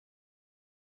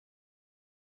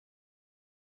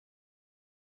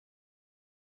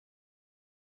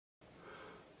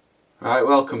Right,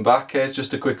 welcome back. Here's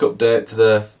just a quick update to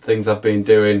the things I've been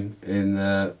doing in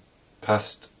the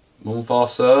past month or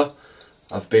so.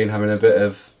 I've been having a bit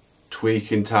of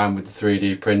tweaking time with the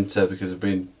 3D printer because I've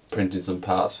been printing some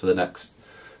parts for the next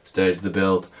stage of the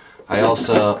build. I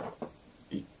also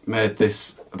made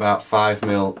this about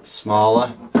 5mm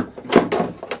smaller,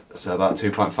 so about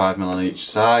 2.5mm on each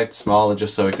side, smaller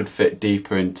just so it could fit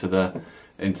deeper into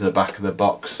the back of the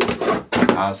box,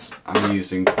 as I'm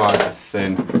using quite a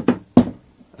thin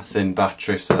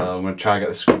battery, so I'm going to try and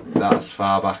get that as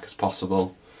far back as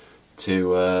possible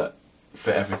to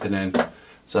fit everything in.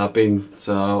 So I've been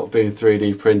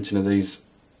 3D printing of these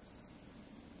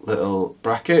little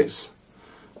brackets,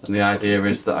 and the idea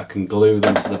is that I can glue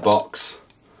them to the box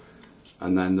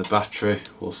and then the battery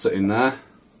will sit in there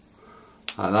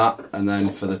like that, and then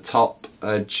for the top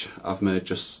edge I've made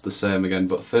just the same again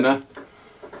but thinner,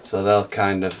 so they'll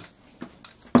kind of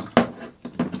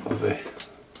be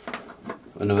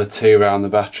another two around the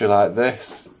battery like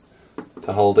this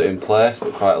to hold it in place,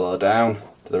 but quite low down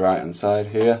to the right hand side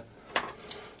here.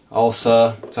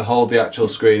 Also, to hold the actual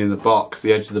screen in the box,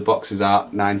 the edge of the box is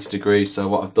at 90 degrees, so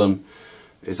what I've done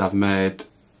is I've made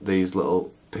these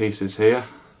little pieces here.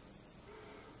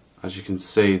 As you can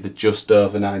see, they're just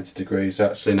over 90 degrees,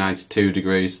 they're actually 92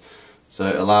 degrees, so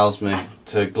it allows me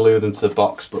to glue them to the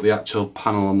box, but the actual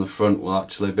panel on the front will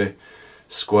actually be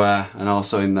square. And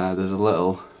also in there there's a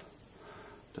little,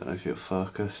 don't know if you'll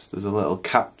focus, there's a little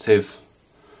captive,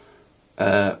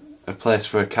 a place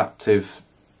for a captive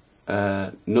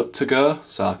nut to go,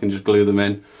 so I can just glue them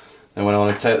in. Then when I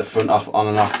want to take the front off, on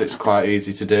and off, it's quite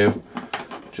easy to do.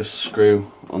 Just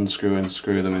screw, unscrew and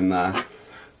screw them in there.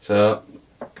 So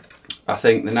I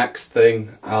think the next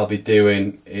thing I'll be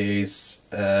doing is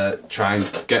try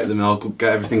and get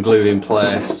everything glued in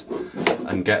place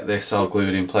and get this all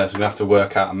glued in place. I'm going to have to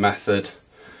work out a method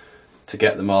to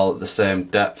get them all at the same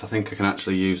depth. I think I can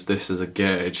actually use this as a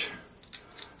gauge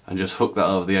and just hook that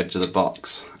over the edge of the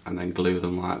box and then glue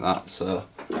them like that. So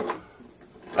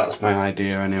that's my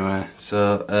idea anyway.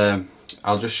 So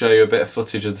I'll just show you a bit of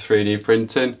footage of the 3D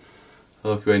printing.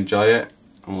 Hope you enjoy it,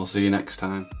 and we'll see you next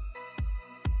time.